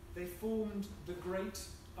 they formed the Great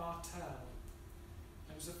Artel.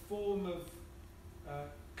 It was a form of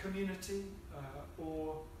community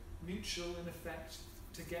or mutual, in effect,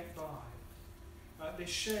 to get by. They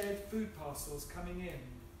shared food parcels coming in.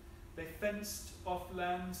 They fenced off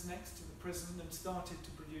lands next to the prison and started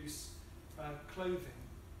to produce clothing.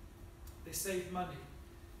 They saved money.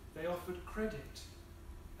 They offered credit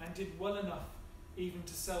and did well enough even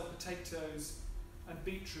to sell potatoes and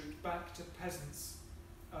beetroot back to peasants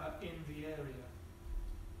in the area.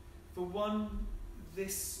 For one,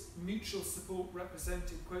 this mutual support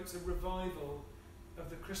represented, quotes, a revival of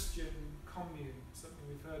the Christian commune, something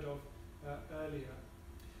we've heard of earlier.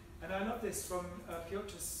 And I love this from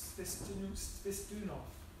Piotr Svistunov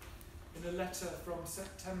in a letter from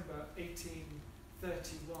September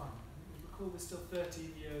 1831. We recall we're still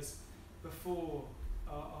 13 years before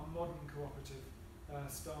our modern cooperative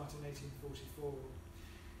start in 1844.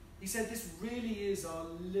 He said, "This really is our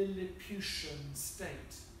Lilliputian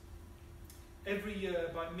state. Every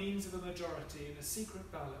year, by means of a majority in a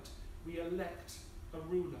secret ballot, we elect a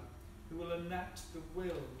ruler who will enact the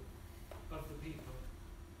will of the people."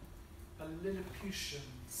 A Lilliputian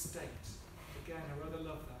state. Again, I rather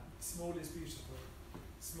love that. Small is beautiful.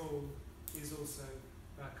 Small is also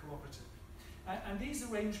cooperative. And these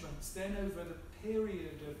arrangements then, over the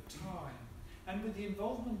period of time, and with the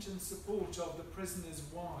involvement and support of the prisoners'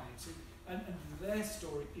 wives, and their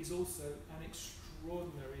story is also an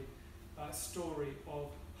extraordinary story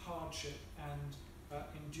of hardship and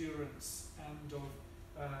endurance and of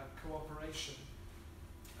cooperation.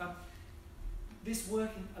 This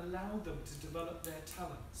working allowed them to develop their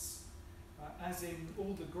talents, as in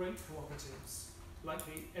all the great cooperatives, like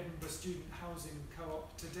the Edinburgh Student Housing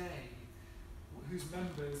Co-op today, whose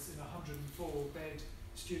members in a 104-bed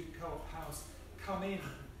student co-op house come in,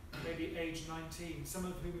 maybe age 19, some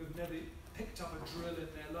of whom have never picked up a drill in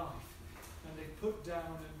their life, and they've put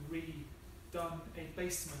down and redone a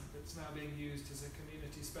basement that's now being used as a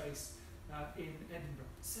community space in Edinburgh.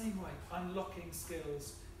 Same way, unlocking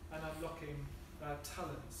skills and unlocking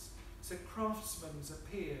talents. So craftsmen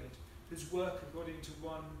appeared whose work, according to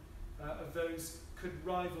one of those, could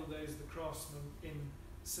rival those of the craftsmen in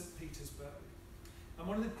St. Petersburg. And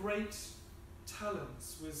one of the great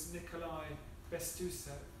talents was Nikolai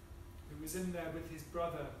Bestusev, who was in there with his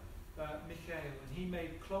brother Mikhail, and he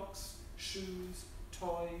made clocks, shoes,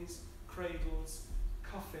 toys, cradles,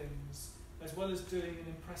 coffins, as well as doing an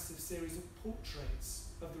impressive series of portraits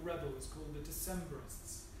of the rebels called the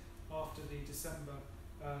Decembrists, after the December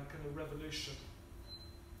kind of revolution.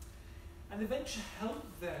 And the venture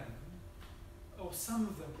helped them, or some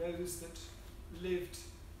of them, those that lived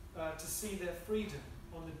to see their freedom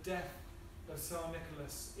on the death of Tsar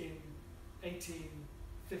Nicholas in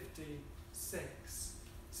 1856.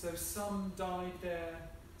 So some died there,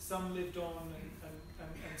 some lived on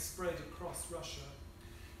and spread across Russia.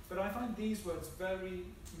 But I find these words very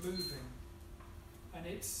moving, and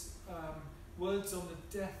it's words on the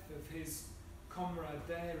death of his comrade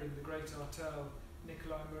there in the Great Artel,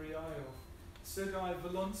 Nikolai Muriayov. Sergei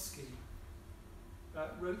Volonsky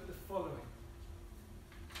wrote the following: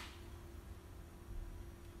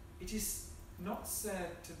 "It is not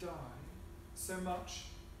sad to die, so much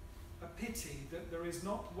a pity that there is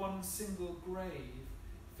not one single grave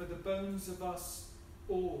for the bones of us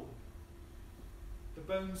all, the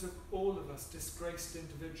bones of all of us disgraced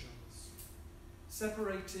individuals.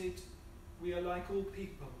 Separated, we are like all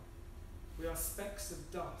people, we are specks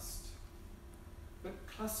of dust, but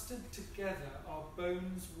clustered together our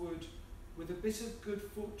bones would, with a bit of good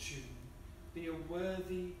fortune, be a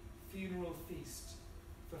worthy funeral feast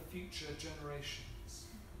for future generations."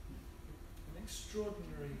 An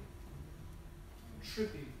extraordinary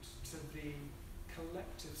tribute to the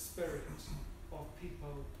collective spirit of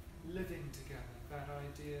people living together, that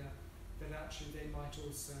idea that actually they might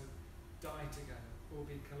also die together or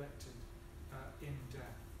be collected in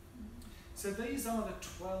death. So these are the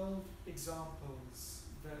 12 examples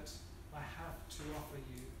that I have to offer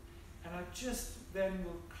you. And I just then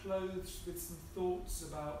will close with some thoughts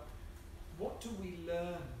about what do we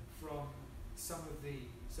learn from some of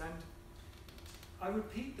these. And I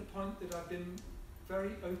repeat the point that I've been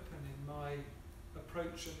very open in my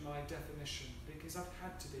approach and my definition, because I've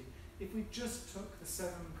had to be. If we just took the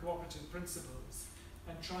 7 cooperative principles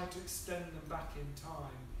and tried to extend them back in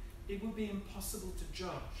time, it would be impossible to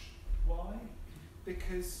judge. Why?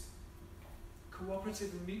 Because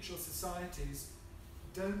cooperative and mutual societies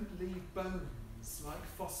don't leave bones like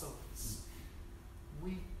fossils.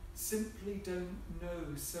 We simply don't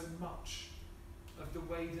know so much of the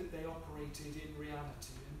way that they operated in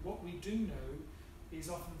reality. And what we do know is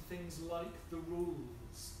often things like the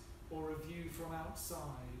rules or a view from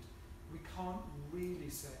outside, we can't really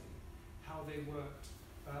say how they worked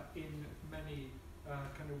in many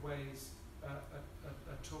kind of ways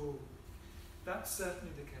at all. That's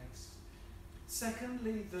certainly the case.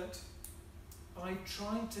 Secondly, that I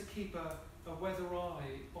tried to keep a weather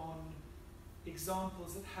eye on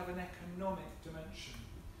examples that have an economic dimension.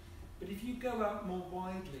 But if you go out more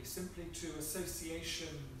widely, simply to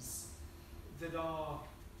associations that are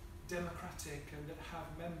democratic and that have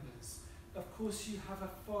members, of course you have a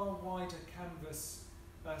far wider canvas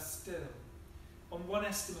still. On one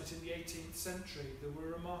estimate in the 18th century, there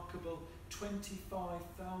were a remarkable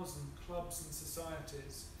 25,000 clubs and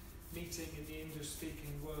societies meeting in the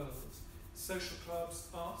English-speaking world. Social clubs,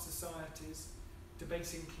 art societies,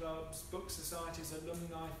 debating clubs, book societies,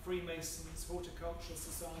 alumni, Freemasons, horticultural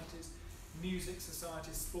societies, music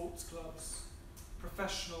societies, sports clubs,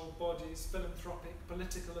 professional bodies, philanthropic,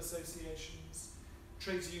 political associations,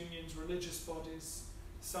 trades unions, religious bodies,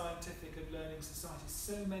 scientific and learning societies,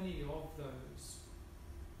 so many of those.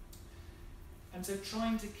 And so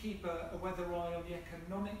trying to keep a weather eye on the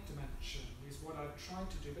economic dimension is what I've tried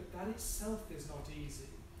to do, but that itself is not easy,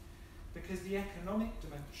 because the economic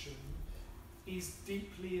dimension is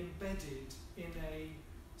deeply embedded in a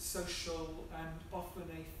social and often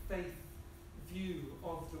a faith view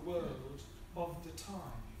of the world of the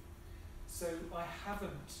time. So I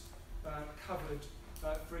haven't covered,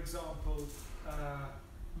 for example,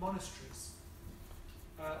 monasteries,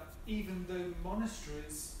 even though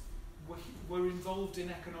monasteries were involved in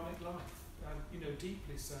economic life,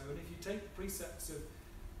 deeply so. And if you take the precepts of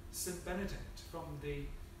St. Benedict from the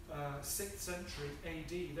 6th century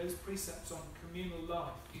AD, those precepts on communal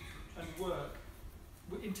life and work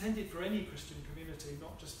were intended for any Christian community,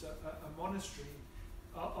 not just a monastery,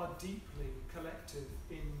 are deeply collective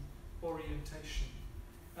in orientation.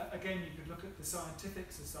 Again, you could look at the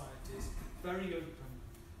scientific societies, very open,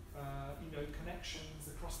 connections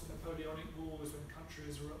across the Napoleonic Wars when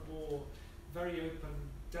countries were at war, very open,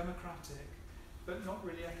 democratic, but not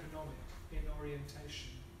really economic in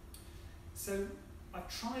orientation. So I've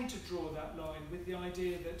tried to draw that line with the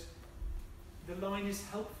idea that the line is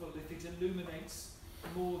helpful if it illuminates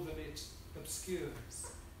more than it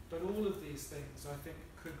obscures. But all of these things, I think,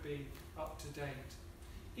 could be up to date.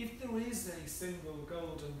 If there is a single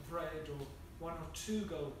golden thread or one or two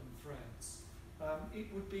golden threads, it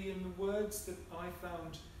would be in the words that I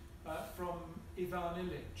found from Ivan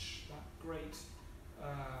Illich, that great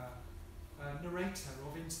narrator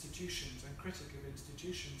of institutions and critic of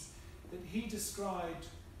institutions, that he described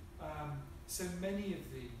so many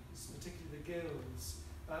of these, particularly the guilds,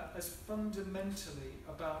 as fundamentally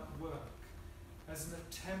about work, as an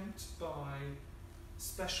attempt by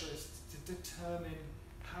specialists to determine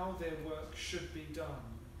how their work should be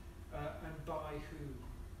done and by who.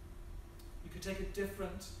 You could take a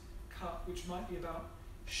different cut, which might be about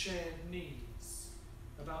shared needs,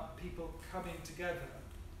 about people coming together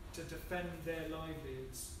to defend their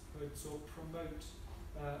livelihoods or promote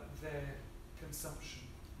their consumption.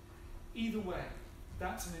 Either way,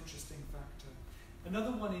 that's an interesting factor.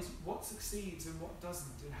 Another one is what succeeds and what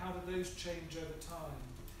doesn't, and how do those change over time.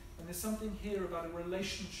 And there's something here about a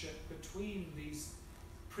relationship between these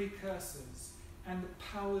precursors and the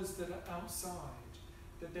powers that are outside,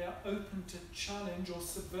 that they are open to challenge or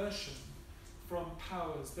subversion from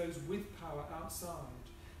powers, those with power outside.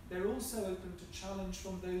 They're also open to challenge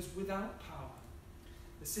from those without power.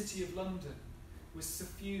 The City of London was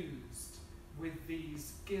suffused with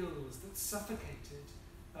these guilds that suffocated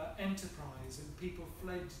enterprise, and people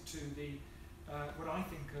fled to the what I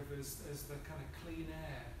think of as the kind of clean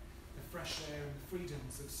air, the fresh air and the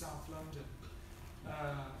freedoms of South London.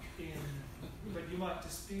 But you might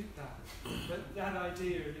dispute that. But that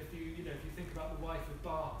idea, and if you think about the wife of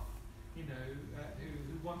Bath,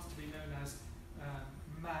 who wants to be known as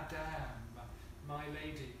Madame, my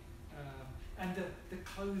lady, and the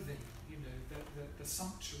clothing, the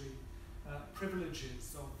sumptuary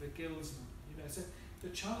privileges of the guildsmen, so the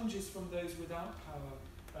challenges from those without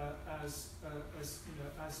power as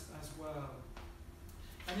well.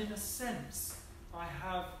 And in a sense, I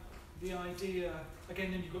have the idea, again,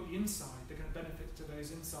 then you've got the inside, the kind of benefits to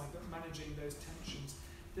those inside, but managing those tensions.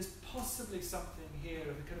 There's possibly something here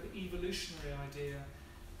of a kind of evolutionary idea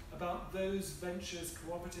about those ventures,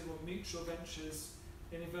 cooperative or mutual ventures,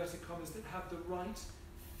 in inverted commas, that have the right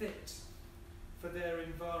fit for their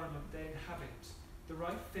environment they inhabit, the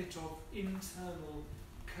right fit of internal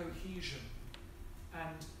cohesion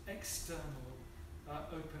and external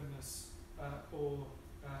openness or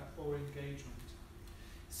engagement.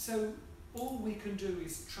 So all we can do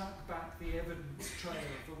is track back the evidence trail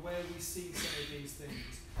for where we see some of these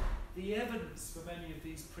things. the evidence for many of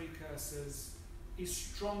these precursors is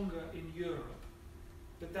stronger in Europe,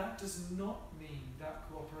 but that does not mean that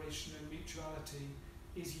cooperation and mutuality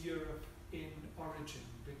is Europe in origin,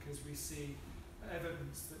 because we see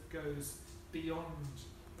evidence that goes beyond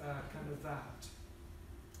kind of that.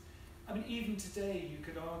 I mean, even today you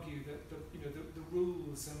could argue that the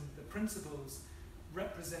rules and the principles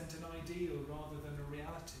represent an ideal rather than a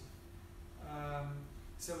reality.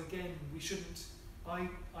 So again, we shouldn't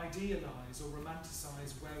idealise or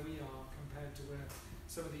romanticise where we are compared to where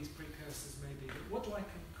some of these precursors may be. But what do I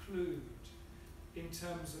conclude in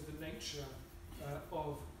terms of the nature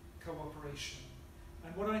of cooperation?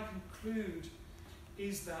 And what I conclude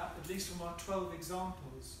is that, at least from our 12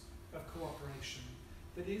 examples of cooperation,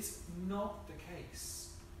 that it's not the case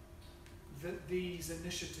that these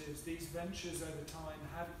initiatives, these ventures over time,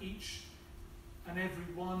 have each and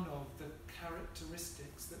every one of the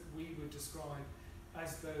characteristics that we would describe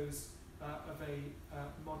as those of a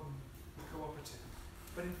modern cooperative.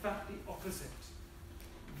 But in fact, the opposite.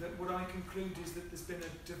 That what I conclude is that there's been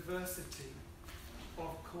a diversity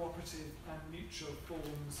of cooperative and mutual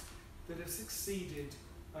forms that have succeeded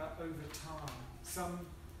over time. Some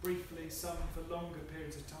briefly, some for longer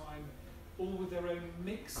periods of time, all with their own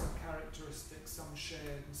mix of characteristics, some shared.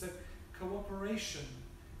 And so cooperation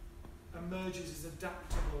emerges as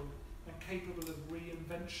adaptable and capable of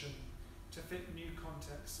reinvention to fit new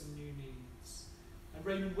contexts and new needs. And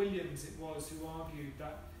Raymond Williams it was who argued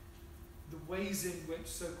that the ways in which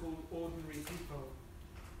so-called ordinary people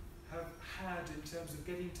have had in terms of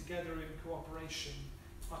getting together in cooperation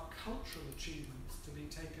are cultural achievements to be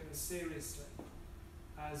taken as seriously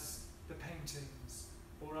as the paintings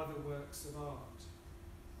or other works of art.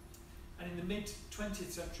 And in the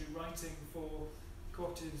mid-20th century, writing for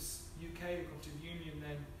Cooperatives UK, the Cooperative Union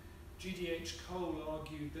then, G.D.H. Cole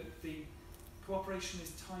argued that the cooperation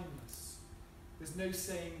is timeless. There's no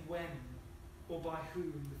saying when or by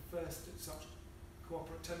whom the first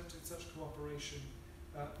attempt at such cooperation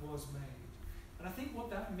was made. And I think what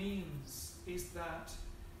that means is that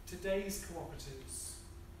today's cooperatives,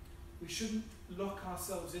 we shouldn't lock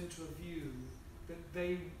ourselves into a view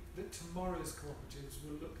that tomorrow's cooperatives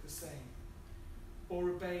will look the same or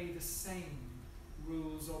obey the same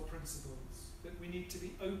rules or principles, that we need to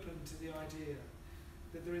be open to the idea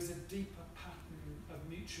that there is a deeper pattern of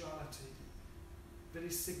mutuality that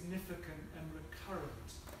is significant and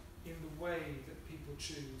recurrent in the way that people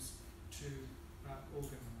choose to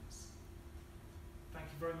organise. Thank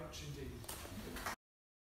you very much indeed.